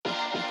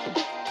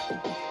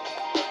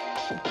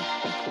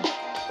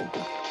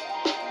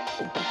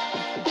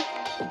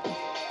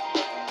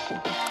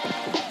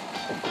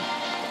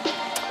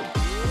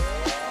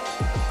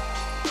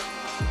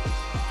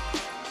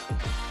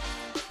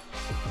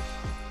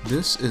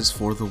This is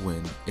For the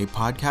Win, a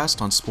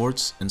podcast on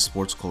sports and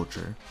sports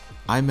culture.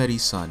 I'm Eddie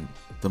Sun,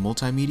 the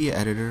multimedia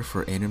editor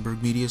for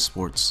Annenberg Media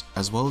Sports,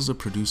 as well as the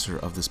producer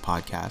of this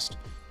podcast.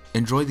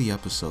 Enjoy the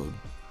episode.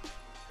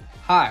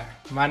 Hi,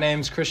 my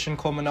name's Christian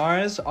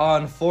Colmenares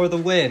on For the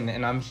Win,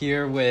 and I'm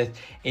here with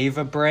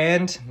Ava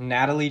Brand,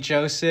 Natalie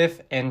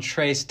Joseph, and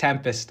Trace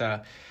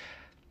Tempesta.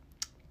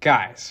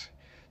 Guys,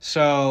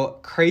 so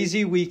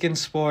crazy week in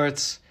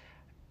sports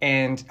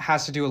and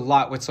has to do a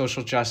lot with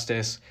social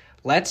justice.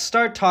 Let's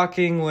start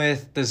talking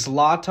with the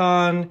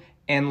Zlatan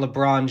and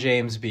LeBron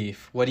James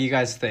beef. What do you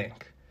guys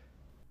think?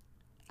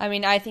 I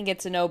mean, I think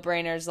it's a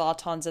no-brainer.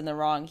 Zlatan's in the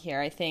wrong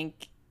here. I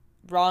think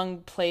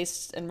wrong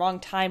place and wrong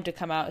time to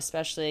come out,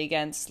 especially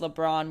against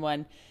LeBron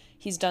when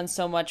he's done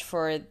so much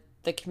for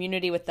the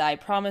community with the I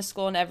Promise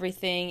school and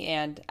everything.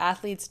 And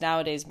athletes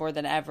nowadays, more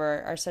than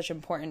ever, are such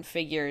important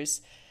figures.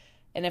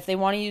 And if they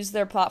want to use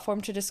their platform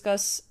to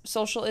discuss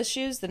social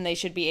issues, then they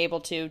should be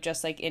able to,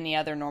 just like any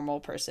other normal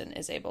person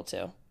is able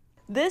to.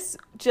 This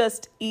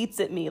just eats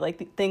at me,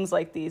 things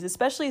like these,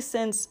 especially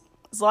since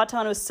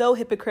Zlatan was so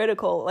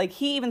hypocritical. Like,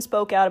 he even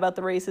spoke out about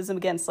the racism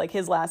against,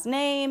 his last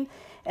name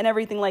and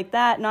everything like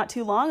that not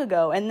too long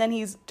ago. And then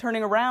he's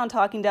turning around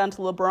talking down to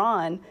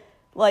LeBron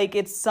like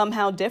it's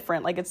somehow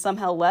different, like it's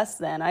somehow less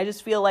than. I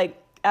just feel like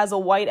as a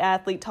white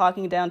athlete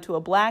talking down to a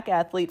black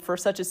athlete for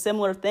such a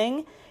similar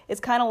thing,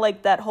 it's kind of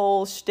like that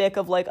whole shtick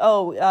of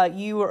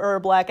you are a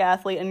black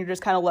athlete and you're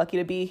just kind of lucky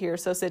to be here,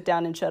 so sit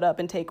down and shut up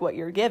and take what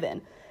you're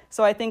given.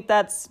 So I think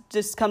that's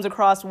just comes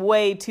across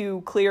way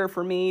too clear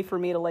for me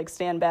to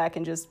stand back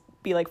and just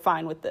be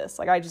fine with this.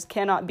 I just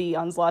cannot be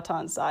on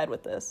Zlatan's side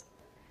with this.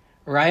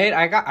 Right?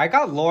 I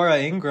got Laura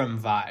Ingraham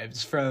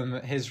vibes from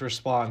his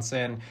response.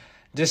 And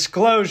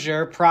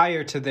disclosure,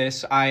 prior to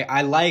this,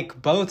 I like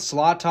both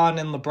Zlatan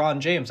and LeBron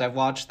James. I've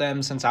watched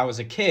them since I was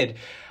a kid.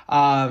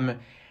 And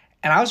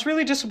I was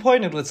really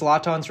disappointed with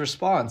Zlatan's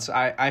response.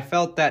 I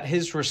felt that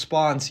his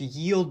response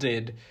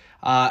yielded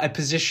a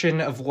position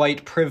of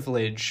white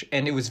privilege,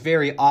 and it was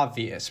very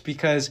obvious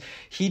because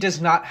he does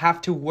not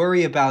have to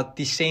worry about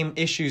the same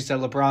issues that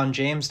LeBron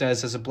James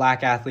does as a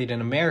black athlete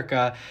in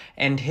America,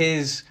 and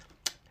his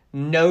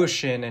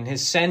notion and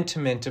his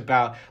sentiment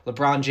about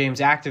LeBron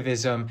James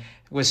activism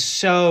was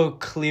so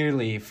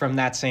clearly from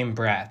that same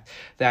breath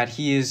that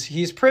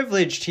he's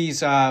privileged.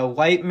 He's a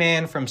white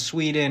man from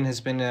Sweden, has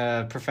been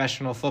a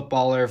professional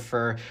footballer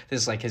for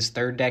this his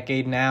third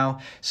decade now.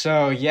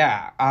 So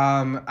yeah,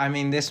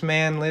 this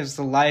man lives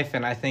the life,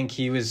 and I think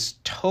he was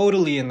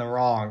totally in the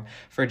wrong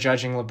for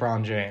judging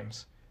LeBron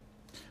James.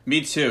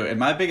 Me too. And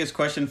my biggest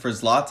question for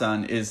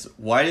Zlatan is,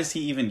 why does he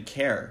even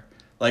care?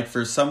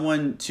 For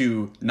someone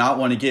to not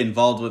want to get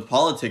involved with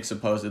politics,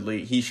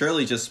 supposedly, he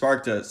surely just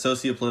sparked a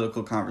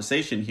socio-political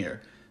conversation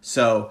here.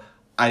 So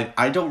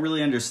I don't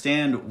really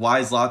understand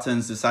why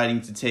Zlatan's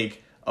deciding to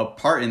take a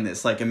part in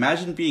this.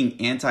 Imagine being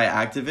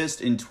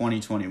anti-activist in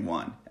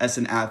 2021 as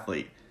an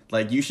athlete.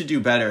 You should do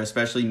better,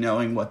 especially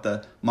knowing what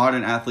the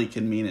modern athlete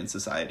can mean in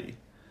society.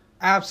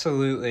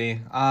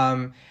 Absolutely.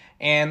 And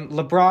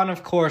LeBron,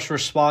 of course,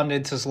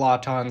 responded to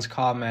Zlatan's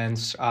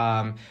comments,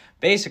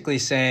 basically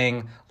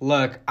saying,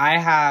 look, I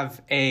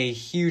have a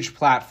huge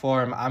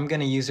platform. I'm going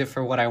to use it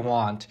for what I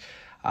want.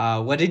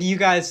 What did you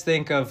guys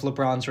think of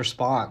LeBron's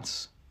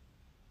response?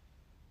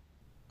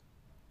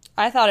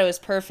 I thought it was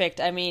perfect.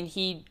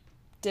 He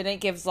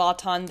didn't give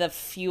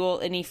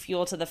Zlatan any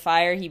fuel to the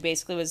fire. He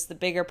basically was the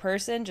bigger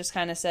person, just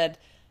kind of said,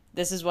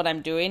 this is what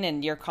I'm doing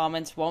and your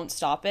comments won't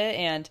stop it.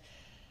 And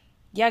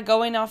yeah,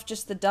 going off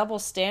just the double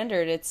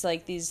standard, it's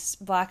these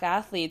black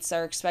athletes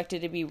are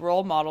expected to be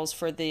role models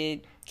for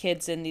the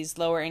kids in these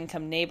lower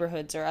income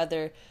neighborhoods or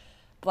other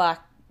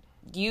black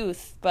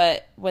youth,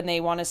 but when they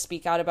want to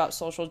speak out about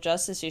social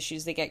justice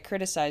issues, they get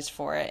criticized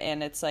for it.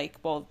 And it's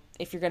well,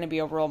 if you're going to be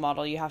a role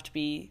model,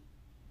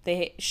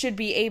 they should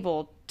be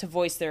able to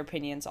voice their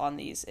opinions on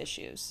these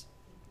issues.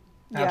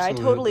 Yeah,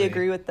 Absolutely. I totally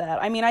agree with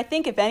that. I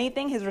think if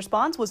anything, his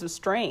response was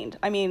restrained.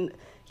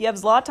 You have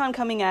Zlatan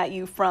coming at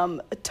you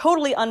from a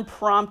totally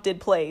unprompted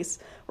place,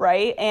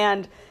 right?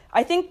 And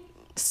I think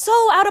so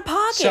out of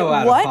pocket. So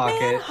out what, of pocket.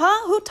 man?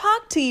 Huh? Who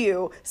talked to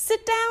you?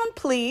 Sit down,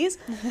 please.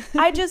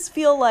 I just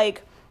feel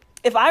like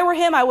if I were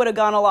him, I would have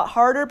gone a lot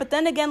harder. But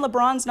then again,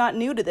 LeBron's not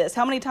new to this.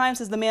 How many times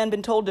has the man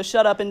been told to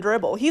shut up and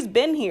dribble? He's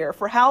been here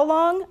for how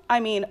long?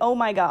 Oh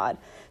my God.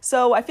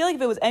 So I feel like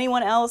if it was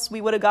anyone else,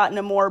 we would have gotten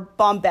a more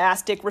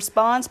bombastic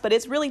response. But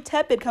it's really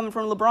tepid coming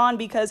from LeBron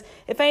because,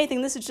 if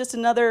anything, this is just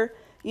another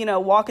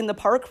walk in the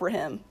park for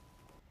him.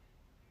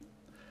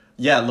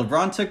 Yeah,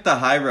 LeBron took the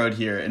high road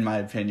here, in my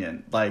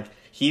opinion.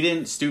 He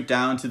didn't stoop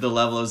down to the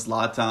level of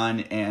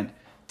Zlatan and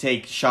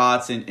take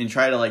shots and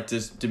try to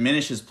just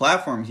diminish his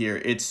platform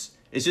here. It's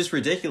just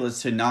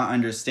ridiculous to not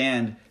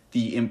understand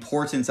the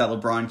importance that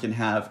LeBron can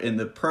have in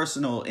the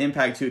personal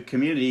impact to a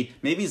community.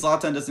 Maybe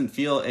Zlatan doesn't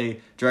feel a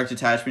direct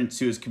attachment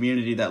to his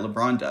community that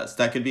LeBron does.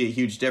 That could be a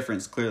huge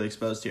difference, clearly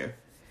exposed here.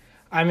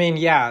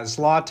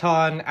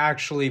 Zlatan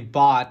actually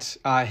bought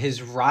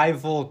his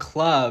rival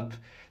club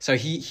So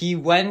he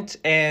went,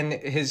 and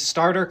his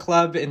starter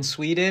club in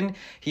Sweden,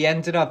 he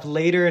ended up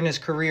later in his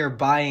career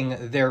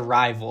buying their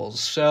rivals.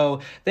 So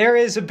there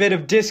is a bit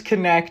of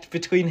disconnect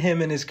between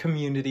him and his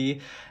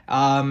community.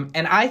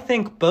 And I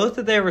think both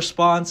of their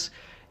response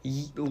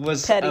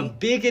was petty. A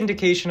big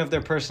indication of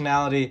their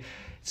personality.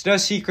 It's no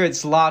secret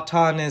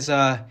Zlatan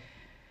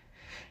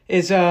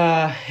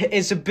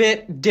is a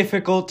bit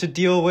difficult to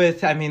deal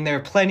with. I mean, there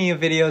are plenty of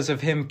videos of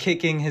him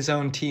kicking his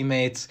own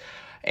teammates.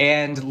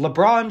 And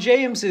LeBron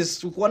James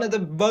is one of the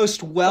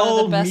most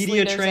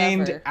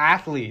media-trained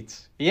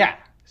athletes. Yeah,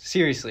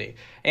 seriously.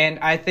 And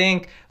I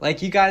think,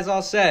 like you guys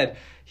all said,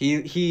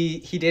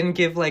 he didn't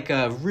give like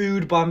a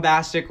rude,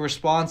 bombastic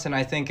response. And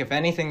I think, if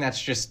anything, that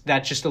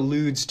just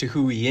alludes to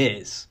who he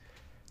is.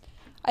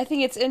 I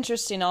think it's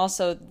interesting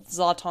also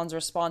Zlatan's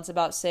response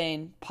about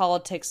saying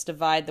politics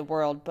divide the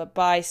world, but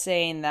by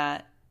saying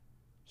that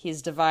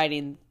he's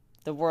dividing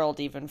the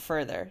world even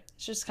further.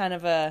 It's just kind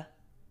of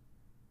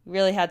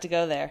really had to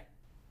go there.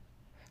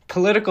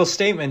 Political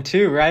statement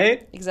too,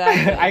 right?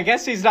 Exactly. I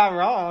guess he's not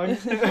wrong.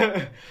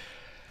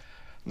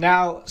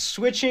 Now,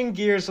 switching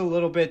gears a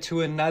little bit to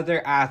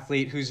another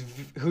athlete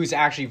who's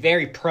actually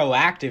very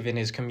proactive in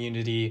his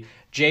community,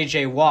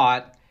 J.J.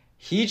 Watt.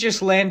 He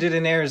just landed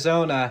in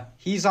Arizona.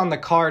 He's on the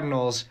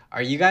Cardinals.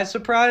 Are you guys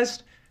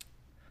surprised?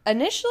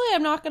 Initially,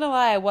 I'm not going to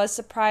lie, I was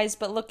surprised,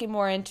 but looking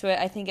more into it,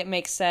 I think it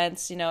makes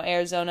sense. You know,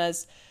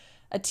 Arizona's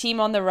a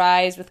team on the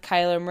rise with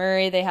Kyler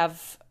Murray. They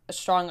have a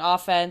strong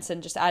offense,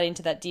 and just adding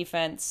to that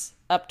defense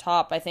up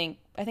top, I think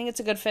it's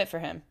a good fit for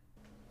him.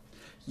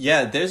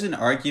 Yeah, there's an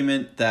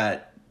argument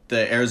that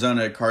the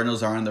Arizona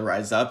Cardinals are on the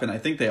rise up, and I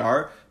think they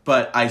are,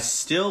 but I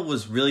still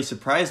was really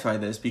surprised by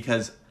this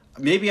because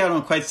maybe I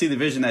don't quite see the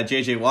vision that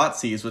J.J. Watt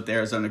sees with the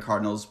Arizona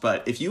Cardinals,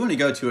 but if you want to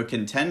go to a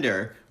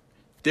contender,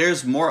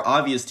 there's more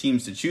obvious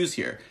teams to choose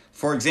here.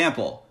 For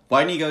example,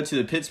 why didn't he go to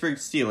the Pittsburgh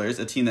Steelers,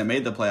 a team that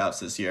made the playoffs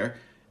this year,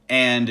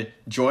 and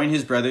join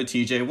his brother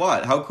T.J.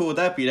 Watt? How cool would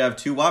that be to have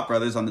two Watt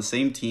brothers on the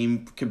same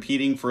team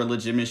competing for a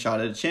legitimate shot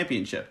at a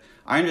championship?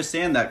 I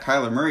understand that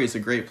Kyler Murray is a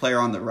great player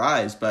on the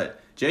rise, but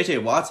J.J.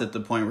 Watt's at the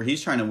point where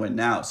he's trying to win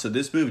now, so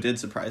this move did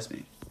surprise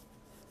me.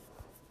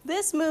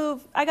 This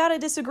move, I gotta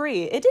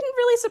disagree. It didn't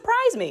really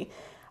surprise me.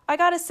 I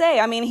gotta say,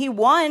 I mean, he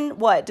won,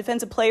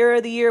 Defensive Player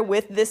of the Year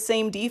with this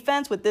same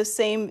defense, with this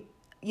same,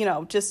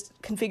 just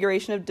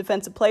configuration of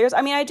defensive players.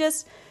 I mean, I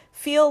just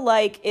feel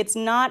like it's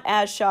not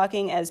as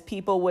shocking as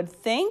people would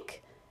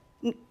think.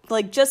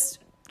 Like, just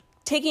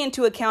taking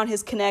into account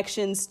his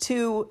connections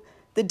to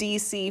the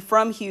DC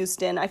from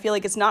Houston, I feel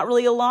like it's not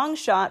really a long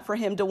shot for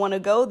him to want to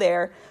go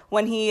there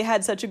when he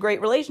had such a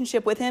great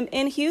relationship with him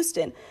in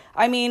Houston.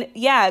 I mean,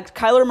 yeah,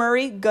 Kyler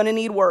Murray, gonna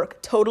need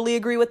work. Totally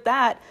agree with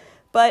that.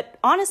 But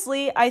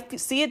honestly, I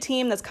see a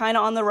team that's kind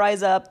of on the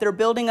rise up. They're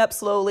building up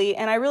slowly,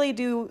 and I really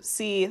do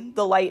see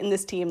the light in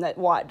this team that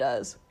Watt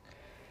does.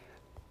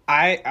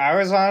 I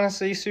was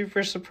honestly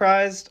super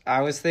surprised.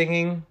 I was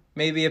thinking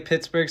maybe a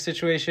Pittsburgh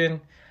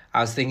situation.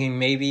 I was thinking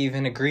maybe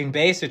even a Green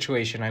Bay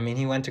situation. I mean,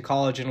 he went to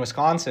college in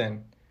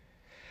Wisconsin.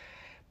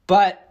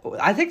 But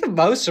I think the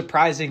most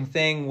surprising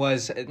thing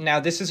was, now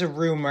this is a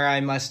rumor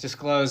I must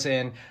disclose,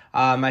 and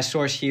my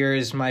source here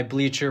is my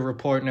Bleacher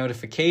Report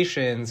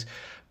notifications,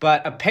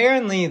 but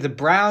apparently the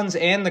Browns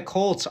and the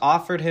Colts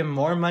offered him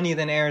more money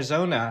than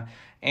Arizona,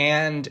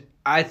 and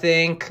I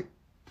think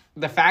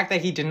the fact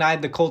that he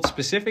denied the Colts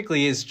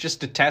specifically is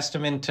just a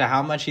testament to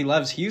how much he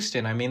loves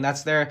Houston. I mean,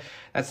 that's their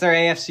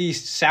AFC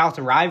South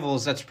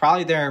rivals. That's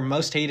probably their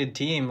most hated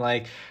team.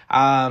 Like,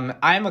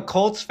 I'm a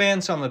Colts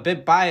fan, so I'm a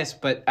bit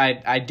biased, but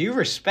I do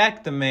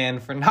respect the man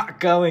for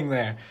not going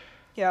there.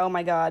 Yeah, oh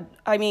my God.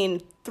 I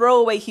mean, throw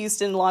away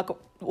Houston, lock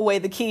away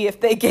the key if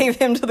they gave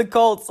him to the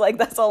Colts. Like,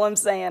 that's all I'm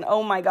saying.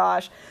 Oh my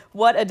gosh.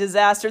 What a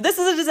disaster. This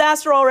is a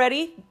disaster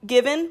already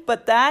given,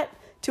 but that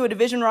to a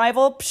division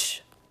rival,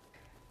 psh.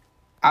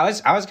 I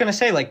was gonna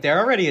say, like, they're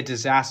already a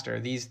disaster.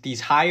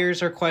 These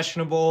hires are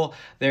questionable.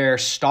 Their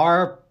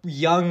star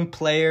young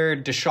player,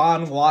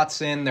 Deshaun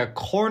Watson, their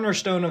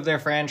cornerstone of their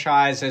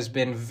franchise, has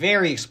been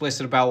very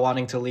explicit about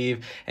wanting to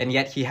leave, and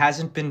yet he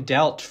hasn't been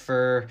dealt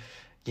for,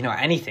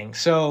 anything.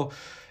 So,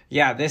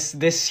 yeah,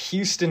 this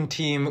Houston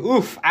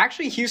team,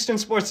 actually Houston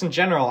sports in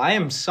general. I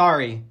am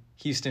sorry,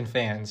 Houston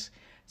fans.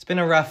 It's been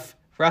a rough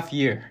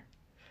year.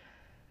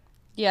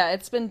 Yeah,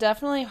 it's been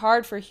definitely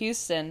hard for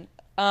Houston.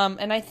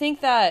 And I think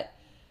that,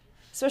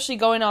 especially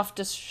going off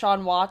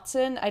Deshaun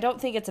Watson, I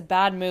don't think it's a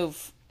bad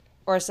move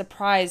or a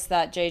surprise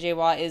that J.J.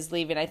 Watt is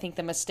leaving. I think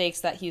the mistakes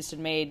that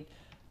Houston made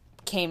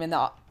came in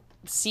the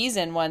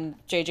season when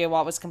J.J.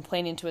 Watt was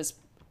complaining to his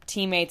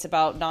teammates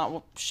about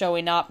not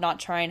showing up, not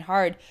trying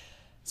hard.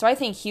 So I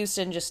think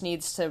Houston just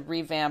needs to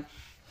revamp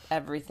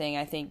everything.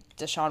 I think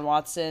Deshaun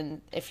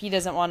Watson, if he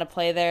doesn't want to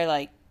play there,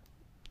 like,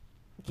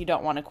 you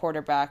don't want a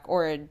quarterback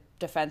or a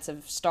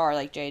defensive star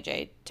like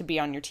J.J. to be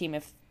on your team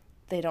if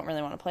they don't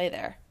really want to play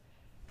there.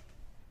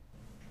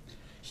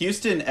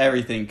 Houston,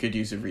 everything could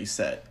use a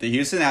reset. The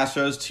Houston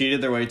Astros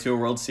cheated their way to a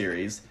World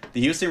Series.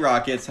 The Houston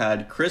Rockets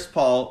had Chris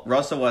Paul,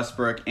 Russell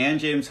Westbrook, and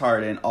James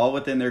Harden all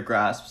within their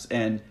grasps,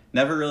 and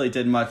never really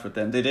did much with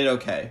them. They did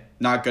okay,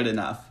 not good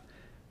enough.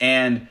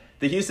 And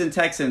the Houston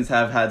Texans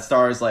have had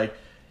stars like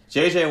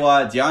J.J.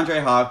 Watt,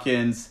 DeAndre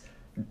Hopkins,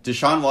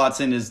 Deshaun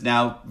Watson is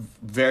now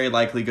very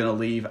likely going to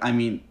leave. I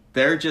mean,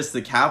 they're just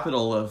the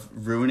capital of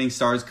ruining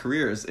stars'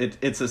 careers.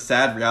 It's a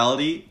sad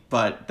reality,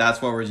 but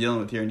that's what we're dealing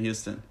with here in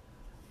Houston.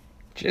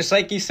 Just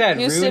like you said,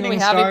 Houston, ruining we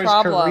have a stars'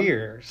 problem.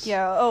 careers.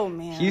 Yeah, oh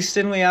man.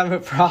 Houston, we have a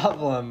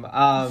problem.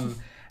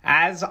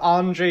 As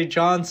Andre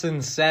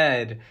Johnson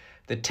said,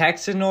 the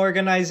Texan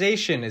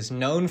organization is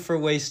known for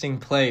wasting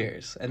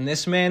players, and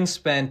this man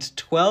spent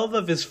 12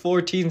 of his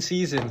 14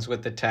 seasons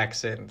with the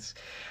Texans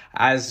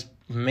as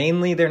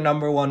mainly their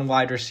number one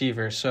wide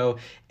receiver. So,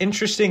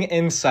 interesting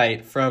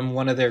insight from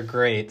one of their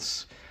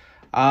greats.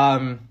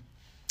 Kind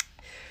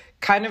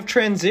of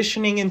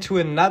transitioning into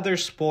another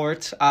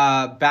sport,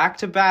 back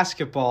to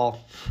basketball.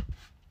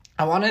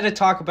 I wanted to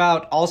talk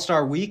about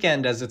All-Star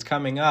Weekend as it's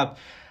coming up.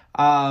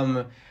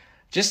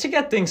 Just to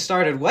get things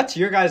started, what's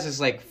your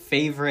guys'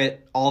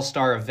 favorite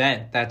All-Star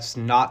event that's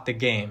not the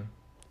game?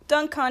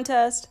 Dunk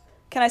contest.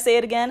 Can I say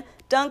it again?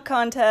 Dunk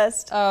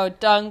contest. Oh,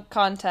 dunk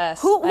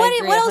contest.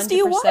 What else do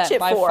you watch it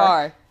by for?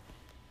 Far.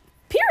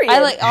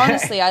 Period.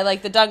 Honestly, I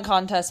like the dunk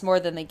contest more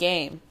than the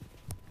game.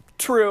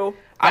 True.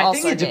 I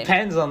think All-Star it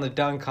depends on the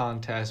dunk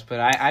contest, but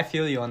I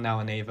feel you on that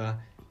one, Ava.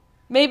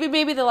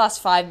 Maybe the last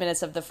 5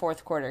 minutes of the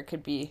fourth quarter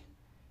could be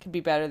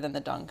better than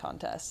the dunk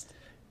contest.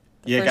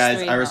 Yeah, first guys,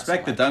 three, I not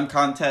respect so the dunk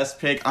contest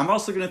pick. I'm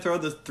also going to throw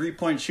the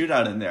 3-point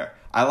shootout in there.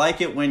 I like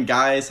it when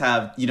guys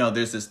have,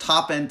 there's this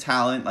top-end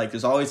talent. Like,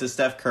 there's always a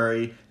Steph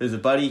Curry, there's a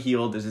Buddy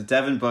Hield, there's a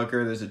Devin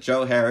Booker, there's a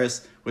Joe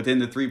Harris within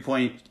the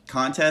 3-point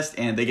contest,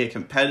 and they get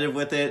competitive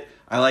with it.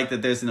 I like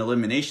that there's an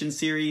elimination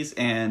series,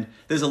 and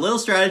there's a little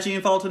strategy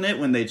involved in it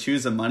when they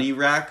choose a money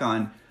rack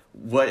on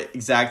what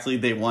exactly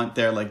they want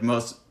their,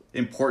 most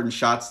important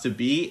shots to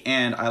be.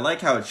 And I like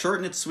how it's short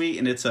and it's sweet,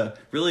 and it's a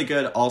really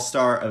good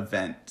all-star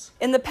event.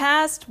 In the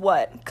past,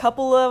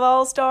 couple of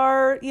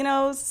all-star,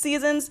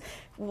 seasons,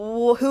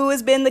 who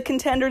has been the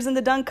contenders in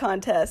the dunk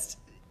contest?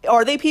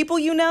 Are they people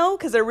you know?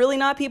 Because they're really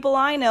not people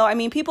I know. I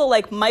mean, people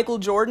like Michael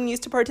Jordan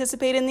used to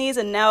participate in these,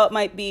 and now it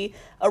might be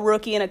a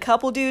rookie and a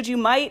couple dudes you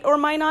might or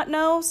might not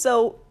know.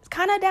 So it's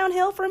kind of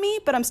downhill for me,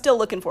 but I'm still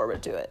looking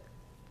forward to it.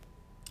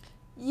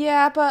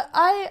 Yeah, but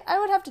I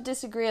would have to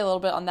disagree a little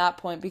bit on that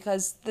point,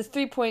 because the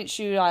 3-point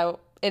shootout,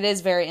 it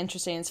is very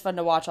interesting. It's fun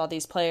to watch all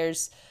these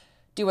players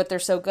do what they're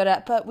so good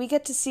at, but we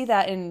get to see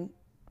that on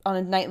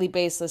a nightly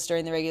basis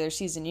during the regular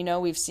season.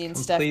 We've seen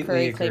Steph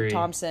Curry, Klay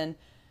Thompson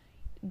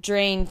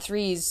drain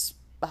threes,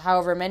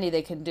 however many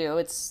they can do.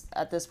 It's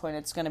at this point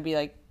it's going to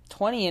be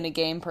 20 in a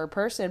game per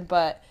person,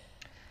 but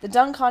the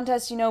dunk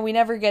contest, we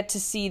never get to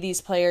see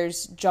these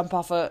players jump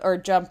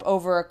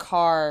over a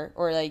car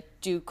or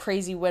do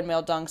crazy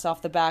windmill dunks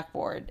off the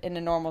backboard in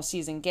a normal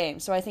season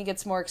game. So I think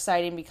it's more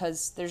exciting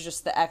because there's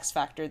just the X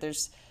factor.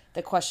 There's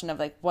the question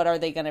of what are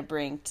they going to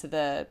bring to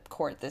the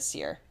court this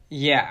year?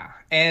 Yeah,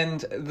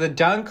 and the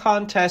dunk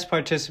contest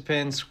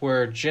participants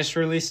were just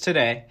released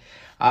today.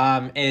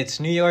 It's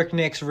New York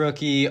Knicks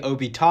rookie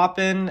Obi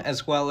Toppin,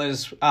 as well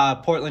as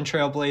Portland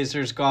Trail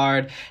Blazers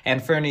guard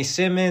Anfernee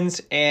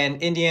Simons,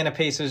 and Indiana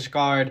Pacers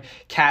guard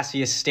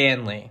Cassius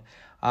Stanley.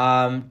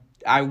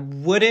 I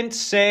wouldn't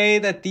say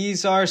that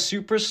these are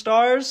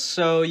superstars,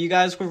 so you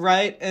guys were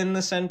right in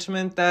the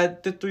sentiment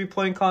that the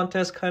 3-point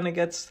contest kind of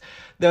gets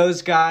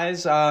those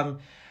guys.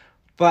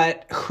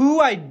 But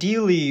who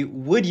ideally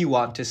would you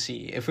want to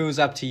see, if it was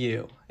up to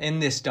you, in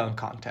this dunk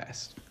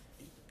contest?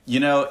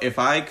 If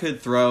I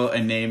could throw a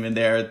name in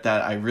there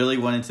that I really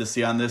wanted to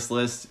see on this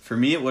list, for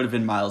me it would have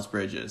been Miles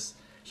Bridges.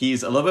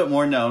 He's a little bit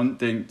more known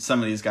than some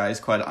of these guys,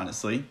 quite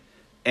honestly.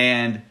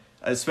 And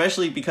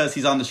especially because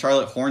he's on the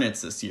Charlotte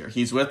Hornets this year.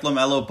 He's with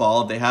LaMelo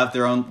Ball. They have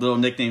their own little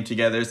nickname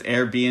together. It's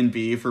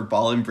Airbnb for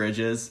Ball and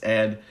Bridges.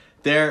 And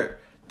they're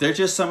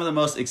just some of the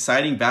most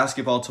exciting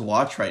basketball to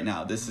watch right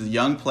now. This is a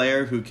young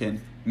player who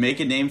can make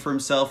a name for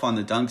himself on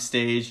the dunk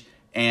stage,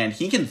 and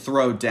he can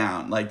throw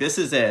down. This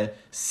is a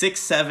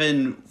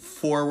 6'7"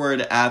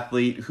 forward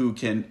athlete who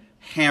can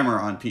hammer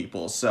on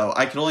people. So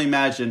I can only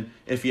imagine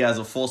if he has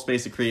a full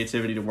space of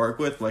creativity to work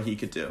with, what he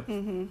could do.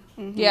 Mm-hmm,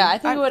 mm-hmm. Yeah, I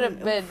think it would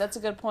have been, that's a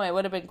good point. It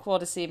would have been cool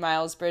to see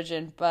Miles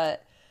Bridges,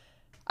 but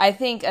I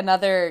think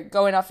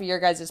going off of your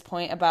guys'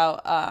 point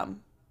about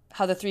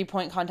how the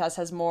 3-point contest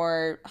has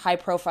more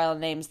high-profile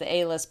names, the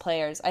A-list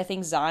players, I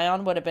think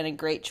Zion would have been a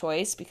great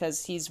choice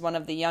because he's one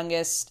of the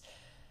youngest,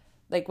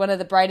 one of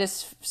the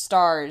brightest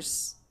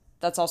stars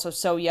that's also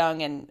so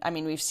young. And,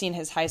 we've seen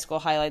his high school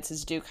highlights,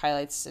 his Duke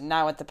highlights, and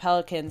now at the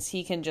Pelicans,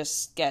 he can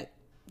just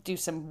do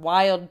some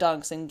wild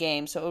dunks in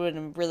games. So it would have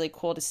been really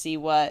cool to see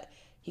what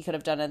he could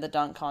have done in the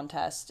dunk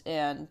contest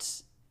and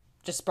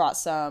just brought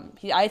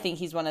I think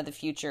he's one of the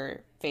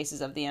future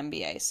faces of the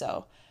NBA.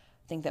 So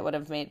I think that would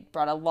have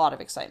brought a lot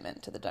of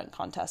excitement to the dunk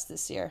contest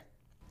this year.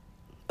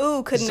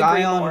 Ooh, couldn't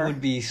agree more. Zion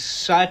would be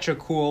such a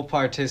cool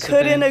participant.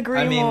 Couldn't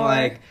agree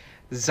more.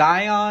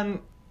 Zion's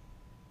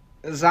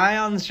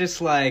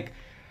just I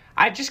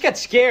I just get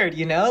scared,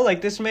 you know?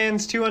 Like, this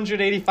man's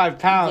 285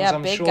 pounds. Yeah,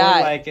 I'm big sure,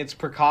 guy. like, it's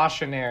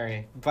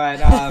precautionary.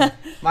 But,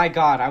 my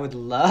God, I would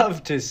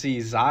love to see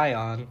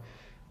Zion.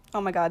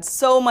 Oh my God,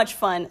 so much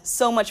fun,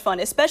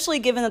 especially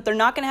given that they're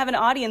not going to have an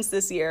audience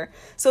this year.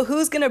 So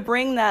who's going to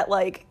bring that,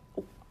 like,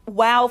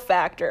 wow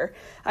factor?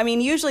 I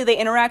mean, usually they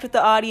interact with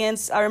the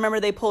audience. I remember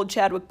they pulled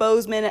Chadwick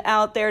Boseman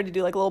out there to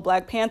do like a little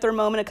Black Panther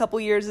moment a couple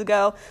years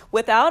ago.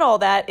 Without all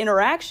that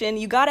interaction,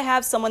 you got to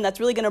have someone that's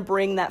really going to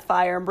bring that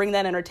fire and bring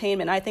that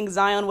entertainment. I think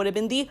Zion would have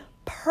been the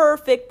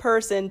perfect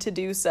person to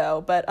do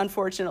so, but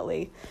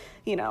unfortunately,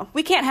 you know,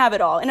 we can't have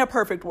it all in a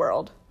perfect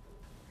world.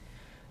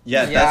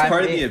 Yeah, Yeah, that's I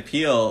part of mean- the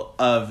appeal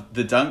of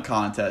the dunk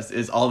contest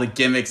is all the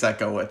gimmicks that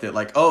go with it.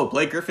 Like, oh,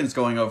 Blake Griffin's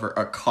going over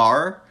a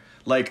car.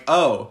 Like,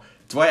 oh,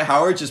 Dwight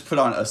Howard just put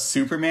on a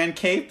Superman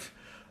cape.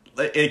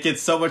 It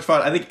gets so much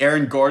fun. I think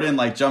Aaron Gordon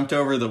like jumped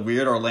over the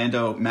weird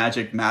Orlando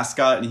Magic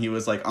mascot and he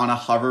was like on a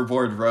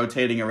hoverboard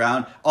rotating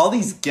around. All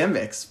these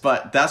gimmicks,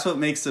 but that's what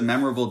makes the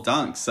memorable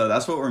dunks. So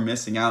that's what we're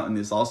missing out in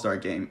this All-Star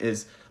game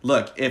is,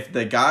 look, if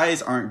the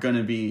guys aren't going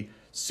to be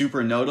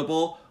super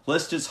notable,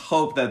 let's just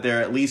hope that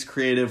they're at least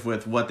creative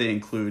with what they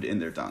include in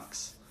their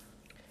dunks.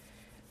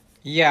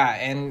 Yeah,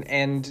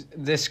 and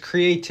this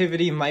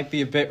creativity might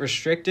be a bit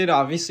restricted,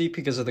 obviously,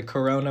 because of the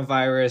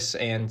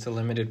coronavirus and the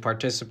limited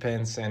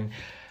participants and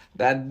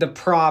that the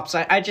props.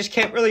 I just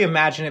can't really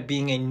imagine it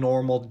being a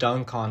normal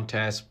dunk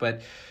contest.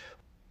 But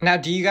now,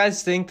 do you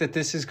guys think that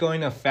this is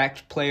going to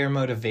affect player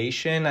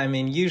motivation? I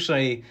mean,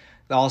 usually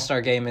the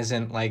All-Star game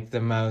isn't like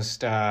the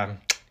most, how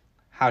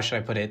should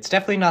I put it? It's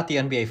definitely not the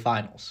NBA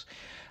Finals.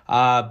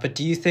 But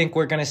do you think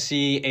we're going to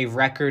see a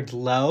record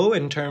low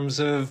in terms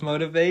of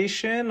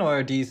motivation?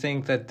 Or do you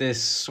think that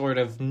this sort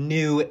of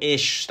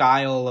new-ish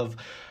style of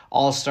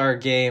All-Star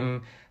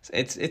game,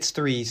 it's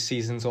 3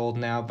 seasons old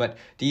now, but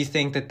do you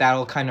think that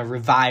that'll kind of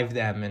revive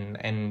them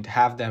and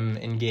have them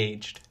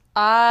engaged?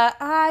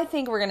 I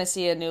think we're going to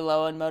see a new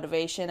low in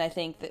motivation. I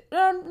think that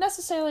not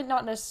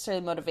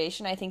necessarily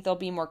motivation. I think they'll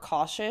be more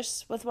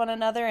cautious with one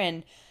another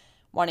and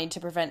wanting to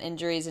prevent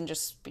injuries and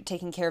just be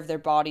taking care of their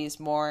bodies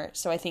more.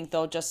 So I think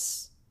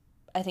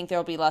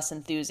there'll be less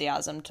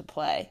enthusiasm to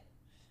play.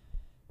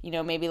 You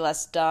know, maybe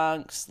less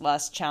dunks,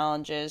 less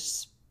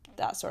challenges,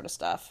 that sort of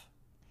stuff.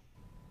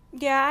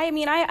 Yeah, I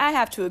mean, I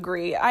have to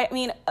agree. I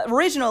mean,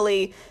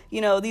 originally, you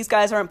know, these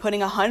guys aren't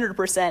putting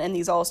 100% in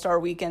these All-Star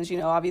weekends. You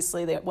know,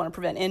 obviously they want to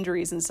prevent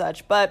injuries and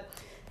such. But,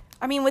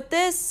 I mean, with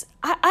this,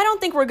 I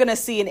don't think we're going to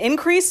see an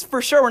increase.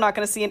 For sure, we're not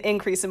going to see an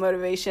increase in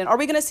motivation. Are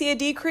we going to see a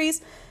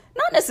decrease?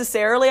 Not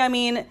necessarily. I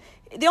mean,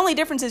 the only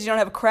difference is you don't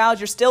have a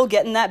crowd. You're still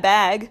getting that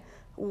bag.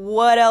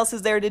 What else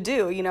is there to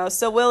do, you know?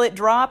 So will it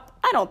drop?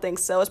 I don't think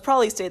so. It's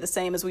probably stay the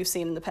same as we've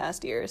seen in the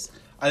past years.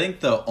 I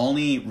think the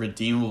only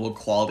redeemable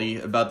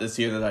quality about this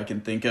year that I can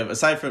think of,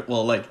 aside from,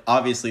 well, like,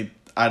 obviously,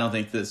 I don't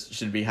think this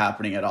should be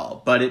happening at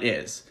all, but it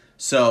is.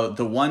 So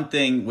the one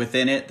thing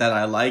within it that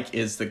I like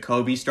is the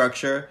Kobe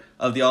structure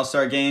of the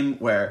All-Star game,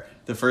 where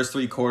the first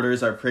 3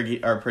 quarters are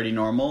pretty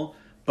normal,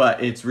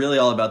 but it's really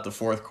all about the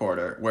fourth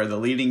quarter, where the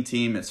leading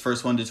team is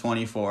first 1 to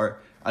 24.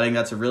 I think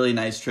that's a really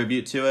nice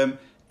tribute to him.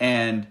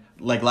 And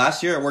like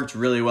last year, it worked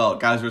really well.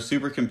 Guys were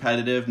super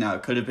competitive. Now,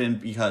 it could have been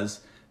because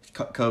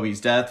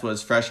Kobe's death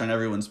was fresh on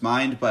everyone's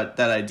mind, but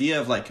that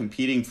idea of like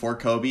competing for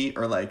Kobe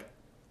or like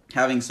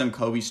having some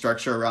Kobe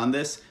structure around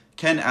this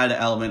can add an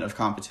element of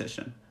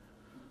competition.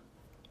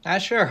 I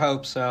sure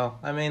hope so.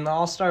 I mean, the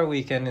All-Star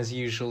weekend is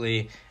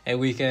usually a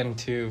weekend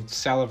to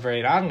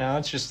celebrate. I don't know,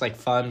 it's just like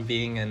fun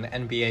being an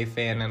NBA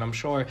fan, and I'm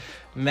sure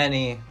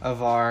many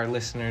of our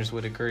listeners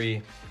would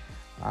agree.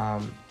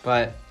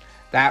 But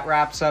that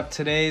wraps up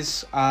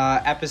today's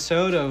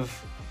episode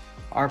of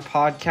our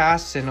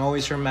podcast, and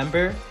always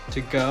remember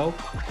to go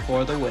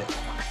for the win.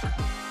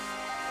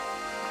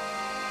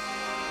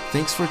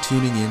 Thanks for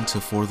tuning in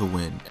to For the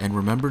Win, and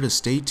remember to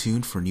stay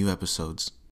tuned for new episodes.